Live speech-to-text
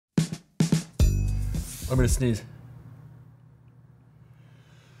I'm gonna sneeze.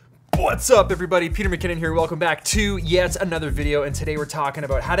 What's up, everybody? Peter McKinnon here. Welcome back to yet another video, and today we're talking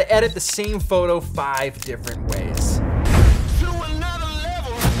about how to edit the same photo 5 different ways.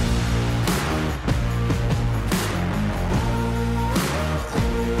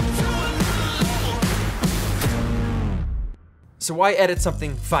 So why edit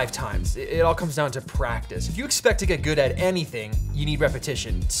something 5 times? It all comes down to practice. If you expect to get good at anything, you need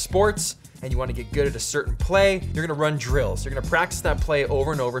repetition. Sports, and you want to get good at a certain play, you're gonna run drills. You're gonna practice that play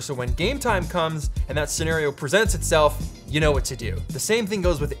over and over, so when game time comes and that scenario presents itself, you know what to do. The same thing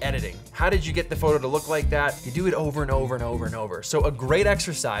goes with editing. How did you get the photo to look like that? You do it over and over and over and over. So a great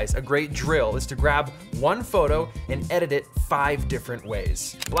exercise, a great drill, is to grab one photo and edit it 5 different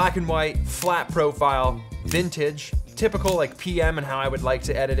ways. Black and white, flat profile, vintage, typical like PM and how I would like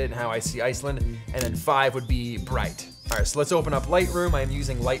to edit it and how I see Iceland, and then 5 would be bright. All right, so let's open up Lightroom. I'm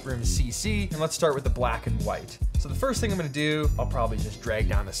using Lightroom CC, and let's start with the black and white. So the first thing I'm gonna do, I'll probably just drag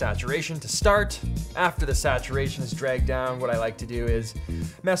down the saturation to start. After the saturation is dragged down, what I like to do is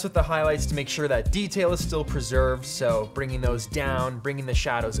mess with the highlights to make sure that detail is still preserved. So bringing those down, bringing the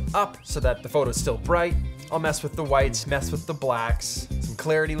shadows up so that the photo is still bright. I'll mess with the whites, mess with the blacks, some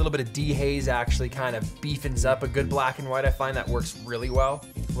clarity, a little bit of dehaze actually kind of beefens up a good black and white. I find that works really well.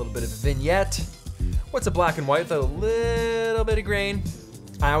 A little bit of a vignette. What's a black and white with a little bit of grain?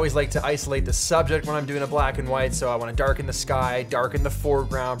 I always like to isolate the subject when I'm doing a black and white, so I want to darken the sky, darken the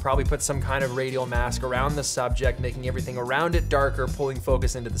foreground, probably put some kind of radial mask around the subject, making everything around it darker, pulling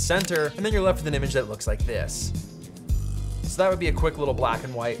focus into the center, and then you're left with an image that looks like this. So that would be a quick little black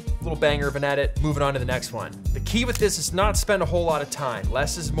and white, little banger of an edit. Moving on to the next one. The key with this is not spend a whole lot of time.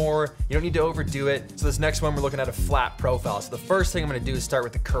 Less is more, you don't need to overdo it. So this next one, we're looking at a flat profile. So the first thing I'm gonna do is start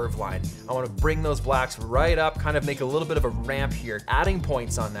with the curve line. I wanna bring those blacks right up, kind of make a little bit of a ramp here, adding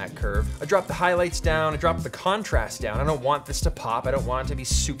points on that curve. I drop the highlights down, I drop the contrast down. I don't want this to pop, I don't want it to be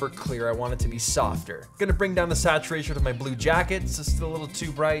super clear, I want it to be softer. Gonna bring down the saturation with my blue jacket. It's just a little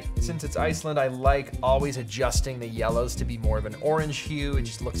too bright. Since it's Iceland, I like always adjusting the yellows to be more of an orange hue. It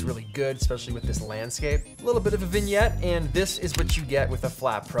just looks really good, especially with this landscape. A little bit of a vignette, and this is what you get with a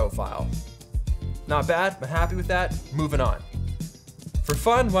flat profile. Not bad, but happy with that. Moving on. For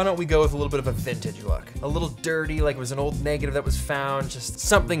fun, why don't we go with a little bit of a vintage look? A little dirty, like it was an old negative that was found, just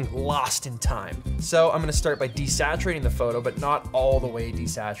something lost in time. So I'm gonna start by desaturating the photo, but not all the way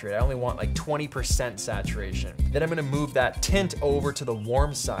desaturated. I only want like 20% saturation. Then I'm gonna move that tint over to the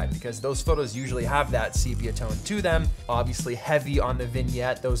warm side because those photos usually have that sepia tone to them. Obviously heavy on the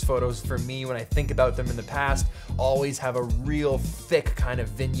vignette. Those photos for me, when I think about them in the past, always have a real thick kind of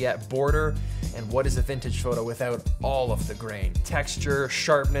vignette border. And what is a vintage photo without all of the grain? Texture,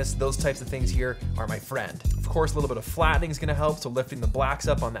 sharpness, those types of things here are my friend. Of course, a little bit of flattening is gonna help, so lifting the blacks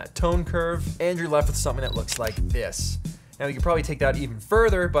up on that tone curve, and you're left with something that looks like this. Now you could probably take that even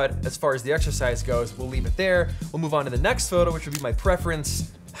further, but as far as the exercise goes, we'll leave it there. We'll move on to the next photo, which would be my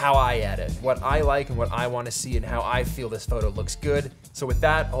preference, how I edit, what I like and what I want to see and how I feel this photo looks good. So with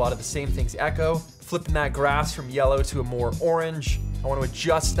that, a lot of the same things echo. Flipping that grass from yellow to a more orange. I want to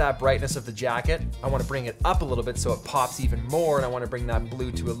adjust that brightness of the jacket. I want to bring it up a little bit so it pops even more, and I want to bring that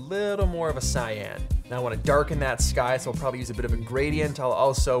blue to a little more of a cyan. Now I want to darken that sky, so I'll probably use a bit of a gradient. I'll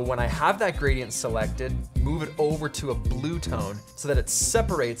also, when I have that gradient selected, move it over to a blue tone so that it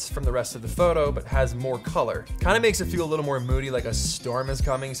separates from the rest of the photo but has more color. Kind of makes it feel a little more moody, like a storm is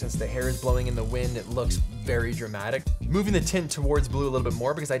coming. Since the hair is blowing in the wind, it looks very dramatic. Moving the tint towards blue a little bit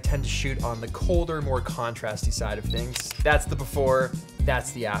more because I tend to shoot on the colder, more contrasty side of things. That's the before,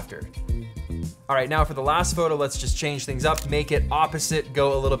 that's the after. All right, now for the last photo, let's just change things up, make it opposite,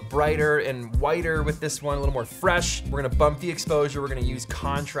 go a little brighter and whiter with this one, a little more fresh. We're gonna bump the exposure, we're gonna use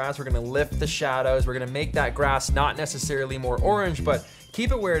contrast, we're gonna lift the shadows, we're gonna make that grass not necessarily more orange, but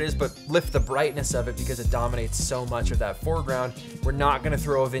keep it where it is, but lift the brightness of it because it dominates so much of that foreground. We're not gonna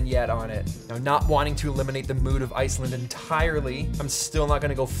throw a vignette on it. Now, not wanting to eliminate the mood of Iceland entirely, I'm still not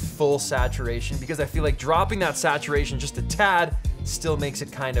gonna go full saturation because I feel like dropping that saturation just a tad still makes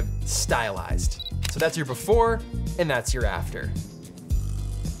it kind of stylized. So that's your before and that's your after.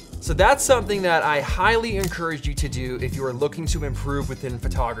 So that's something that I highly encourage you to do if you are looking to improve within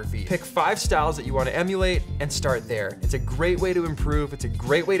photography. Pick 5 styles that you want to emulate and start there. It's a great way to improve. It's a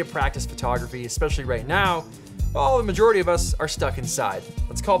great way to practice photography, especially right now. Well, the majority of us are stuck inside.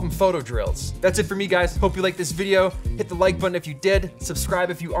 Let's call them photo drills. That's it for me, guys. Hope you liked this video. Hit the like button if you did. Subscribe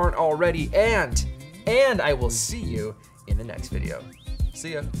if you aren't already. And I will see you in the next video.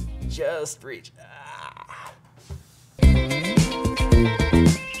 See ya. Just reach. Ah.